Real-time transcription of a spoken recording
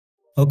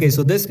Okay,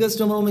 so this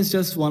custom ROM is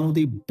just one of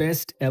the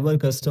best ever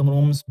custom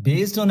ROMs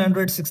based on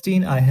Android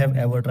 16 I have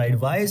ever tried.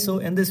 Why? So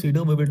in this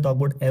video, we will talk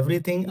about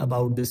everything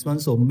about this one.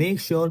 So make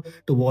sure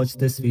to watch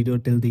this video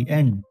till the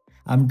end.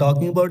 I'm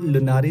talking about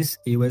Lunaris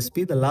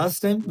AOSP. The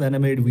last time when I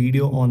made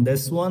video on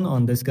this one,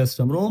 on this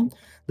custom ROM,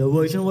 the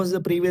version was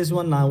the previous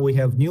one. Now we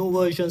have new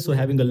version. So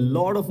having a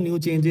lot of new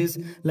changes,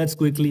 let's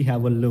quickly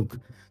have a look.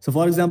 So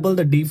for example,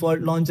 the default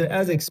launcher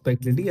as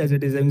expected, as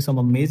it is having some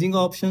amazing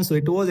options. So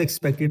it was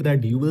expected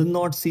that you will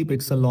not see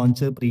Pixel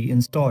Launcher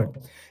pre-installed.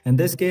 In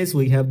this case,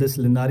 we have this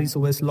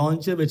Lunaris OS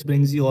launcher, which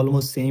brings you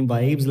almost same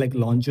vibes like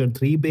Launcher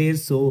 3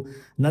 base. So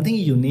nothing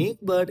unique,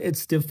 but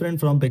it's different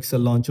from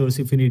Pixel launchers.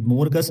 If you need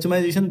more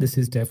customization, this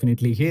is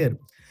definitely here.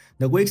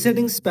 The quick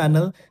settings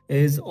panel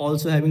is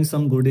also having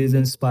some goodies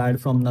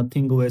inspired from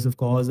Nothing OS. Of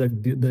course,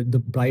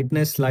 the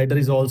brightness slider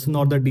is also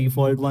not the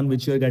default one,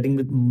 which you're getting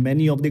with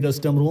many of the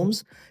custom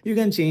ROMs. You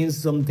can change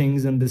some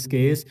things in this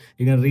case.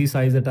 You can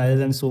resize the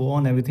tiles and so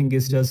on. Everything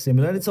is just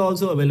similar. It's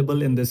also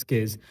available in this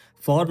case.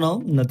 For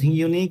now, nothing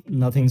unique,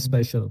 nothing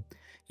special.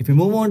 If you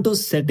move on to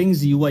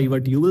settings UI,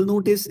 what you will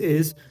notice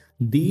is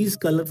these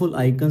colorful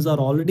icons are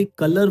already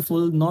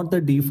colorful, not the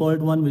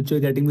default one which you're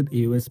getting with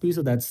AOSP.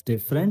 So that's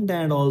different.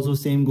 And also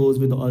same goes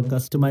with our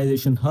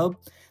customization hub,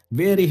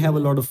 where you have a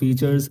lot of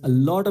features, a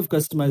lot of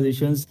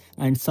customizations,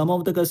 and some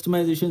of the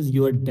customizations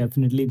you are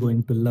definitely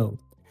going to love.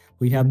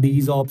 We have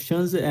these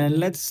options, and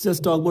let's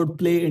just talk about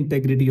play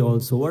integrity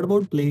also. What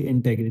about play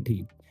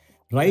integrity?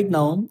 Right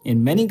now,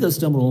 in many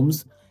custom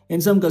ROMs,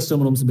 in some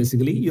custom ROMs,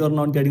 basically, you are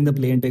not getting the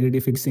play integrity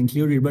fix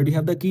included, but you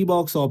have the key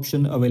box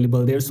option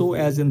available there. So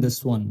as in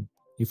this one,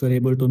 if you're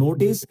able to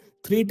notice,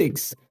 3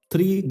 ticks,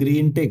 3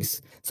 green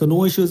ticks. So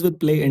no issues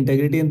with play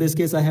integrity. In this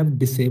case, I have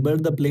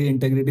disabled the play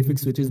integrity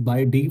fix, which is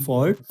by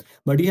default,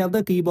 but you have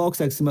the key box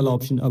XML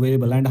option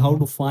available. And how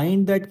to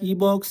find that key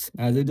box?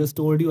 As I just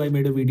told you, I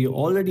made a video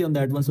already on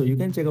that one. So you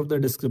can check out the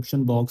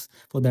description box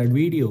for that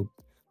video.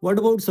 What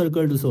about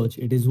circle to search?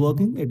 It is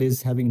working. It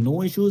is having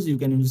no issues. You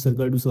can use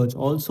circle to search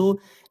also.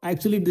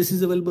 Actually, this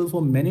is available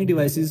for many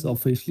devices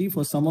officially.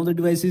 For some of the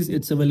devices,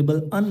 it's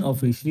available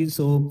unofficially.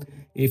 So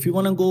if you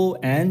want to go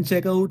and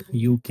check out,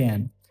 you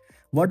can.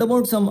 What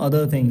about some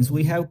other things?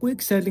 We have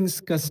quick settings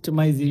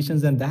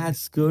customizations, and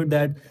that's good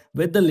that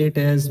with the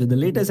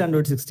latest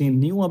Android 16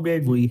 new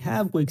update, we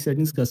have quick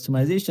settings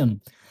customization.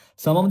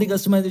 Some of the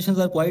customizations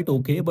are quite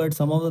okay, but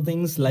some of the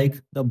things like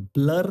the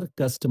blur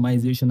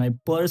customization, I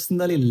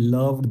personally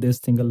loved this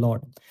thing a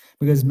lot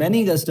because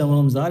many custom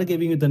ROMs are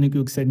giving you the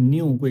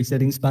new quick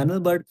settings panel,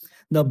 but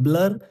the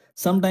blur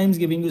sometimes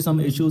giving you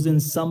some issues in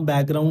some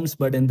backgrounds.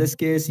 But in this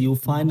case, you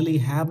finally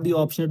have the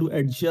option to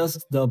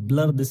adjust the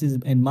blur. This is,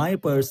 in my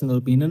personal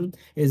opinion,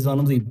 is one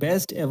of the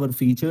best ever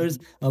features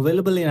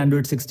available in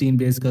Android 16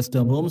 based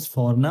custom ROMs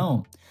for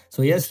now.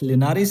 So yes,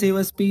 Lunaris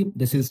AOSP,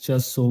 this is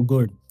just so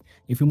good.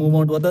 If you move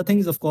on to other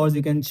things, of course,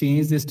 you can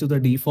change this to the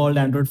default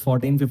Android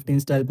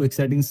 14-15 style quick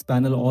settings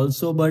panel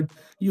also, but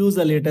use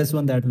the latest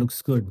one that looks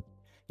good.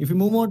 If you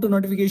move on to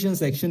notification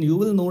section, you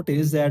will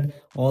notice that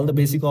all the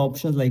basic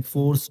options like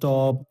force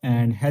stop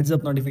and heads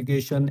up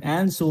notification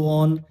and so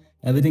on,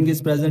 everything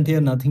is present here,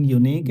 nothing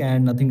unique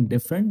and nothing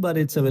different, but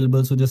it's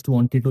available. So just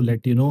wanted to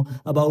let you know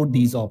about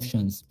these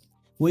options.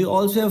 We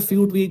also have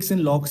few tweaks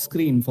in lock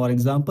screen. For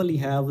example, you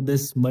have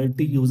this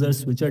multi-user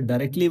switcher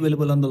directly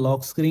available on the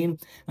lock screen,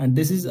 and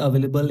this is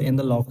available in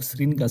the lock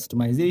screen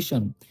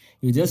customization.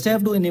 You just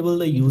have to enable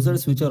the user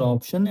switcher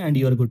option and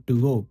you are good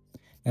to go.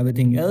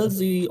 Everything else,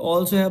 we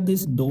also have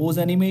this doze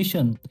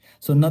animation.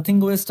 So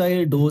Nothing OS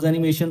style doze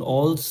animation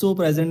also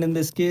present in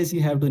this case.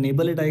 You have to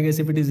enable it. I guess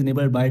if it is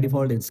enabled by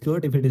default, it's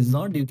good. If it is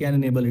not, you can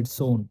enable it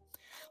soon.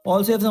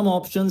 Also have some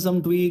options,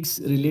 some tweaks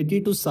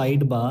related to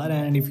sidebar,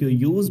 and if you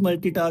use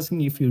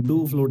multitasking, if you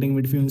do floating,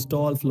 if you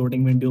install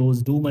floating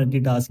windows, do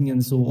multitasking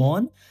and so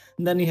on,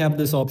 then you have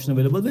this option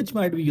available, which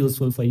might be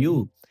useful for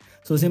you.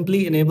 So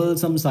simply enable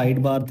some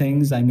sidebar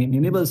things.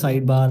 Enable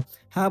sidebar,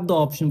 have the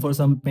option for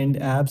some pinned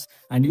apps,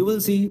 and you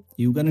will see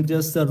you can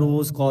adjust the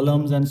rows,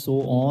 columns, and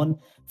so on.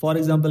 For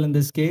example, in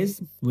this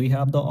case, we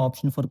have the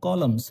option for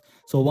columns.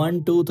 So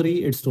 1, 2,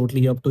 3, it's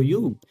totally up to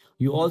you.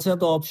 You also have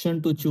the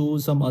option to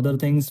choose some other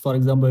things. For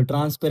example,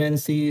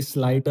 transparency,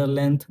 slider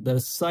length, the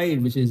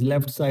side, which is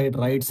left side,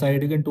 right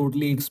side. You can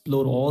totally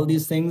explore all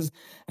these things.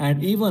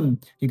 And even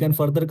you can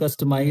further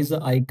customize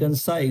the icon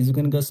size. You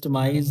can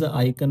customize the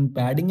icon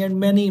padding and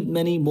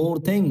many more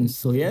things.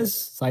 So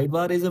yes,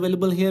 sidebar is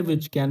available here,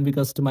 which can be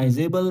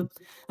customizable.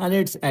 And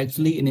it's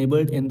actually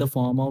enabled in the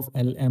form of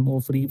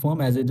LMO free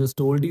form, as I just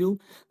told you.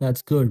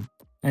 That's good.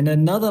 And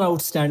another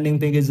outstanding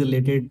thing is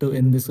related to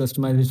in this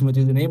customization, which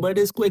is enabled,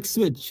 is quick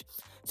switch.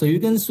 So you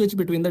can switch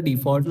between the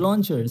default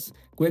launchers.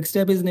 Quick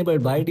step is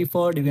enabled by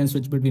default. You can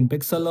switch between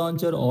Pixel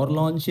launcher or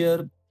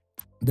launcher.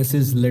 This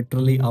is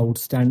literally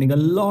outstanding. A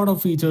lot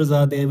of features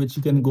are there which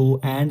you can go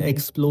and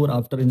explore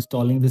after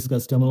installing this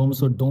custom ROM.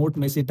 So don't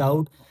miss it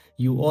out.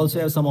 You also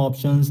have some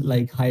options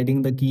like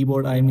hiding the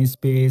keyboard IME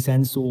space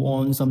and so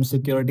on, some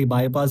security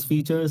bypass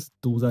features.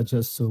 Those are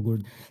just so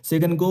good. So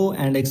you can go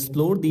and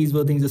explore. These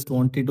were things just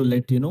wanted to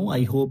let you know.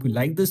 I hope you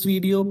like this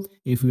video.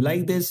 If you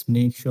like this,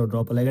 make sure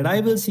drop a like and I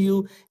will see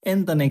you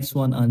in the next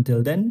one.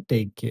 Until then,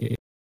 take care.